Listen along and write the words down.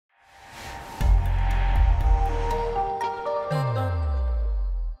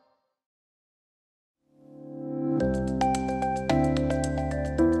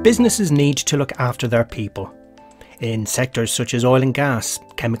businesses need to look after their people. In sectors such as oil and gas,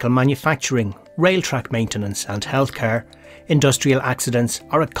 chemical manufacturing, rail track maintenance and healthcare, industrial accidents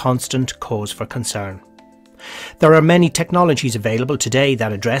are a constant cause for concern. There are many technologies available today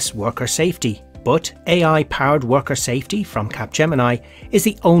that address worker safety, but AI-powered worker safety from Capgemini is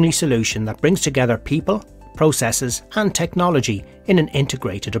the only solution that brings together people, processes and technology in an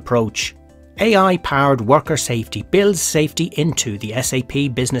integrated approach. AI-powered worker safety builds safety into the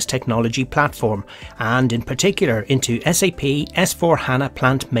SAP Business Technology Platform and in particular into SAP S/4HANA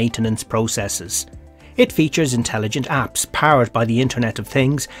plant maintenance processes. It features intelligent apps powered by the Internet of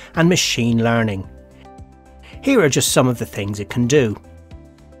Things and machine learning. Here are just some of the things it can do.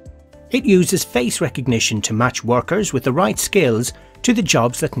 It uses face recognition to match workers with the right skills to the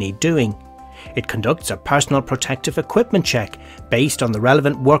jobs that need doing. It conducts a personal protective equipment check based on the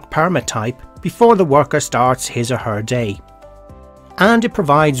relevant work permit type before the worker starts his or her day. And it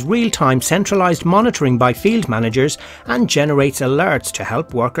provides real-time centralised monitoring by field managers and generates alerts to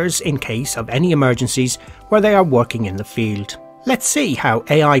help workers in case of any emergencies where they are working in the field. Let's see how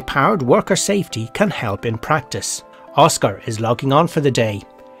AI-powered worker safety can help in practice. Oscar is logging on for the day.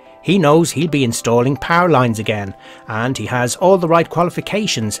 He knows he'll be installing power lines again, and he has all the right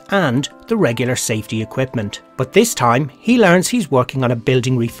qualifications and the regular safety equipment. But this time he learns he's working on a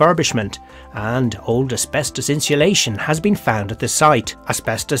building refurbishment, and old asbestos insulation has been found at the site.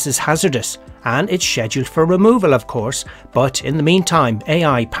 Asbestos is hazardous, and it's scheduled for removal of course, but in the meantime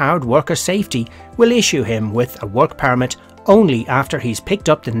AI-powered worker safety will issue him with a work permit only after he's picked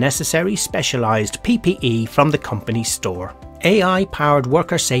up the necessary specialised PPE from the company's store. AI-powered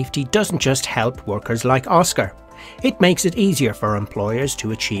worker safety doesn't just help workers like Oscar. It makes it easier for employers to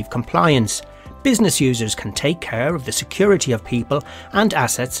achieve compliance. Business users can take care of the security of people and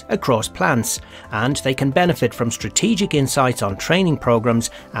assets across plants, and they can benefit from strategic insights on training programs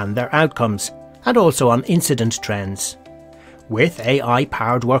and their outcomes, and also on incident trends. With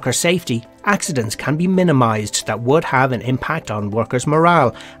AI-powered worker safety, accidents can be minimised that would have an impact on workers'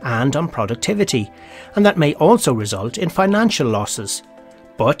 morale and on productivity, and that may also result in financial losses.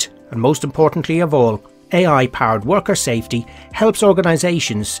 But, and most importantly of all, AI-powered worker safety helps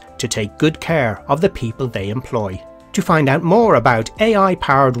organisations to take good care of the people they employ. To find out more about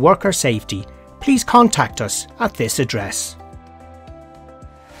AI-powered worker safety, please contact us at this address.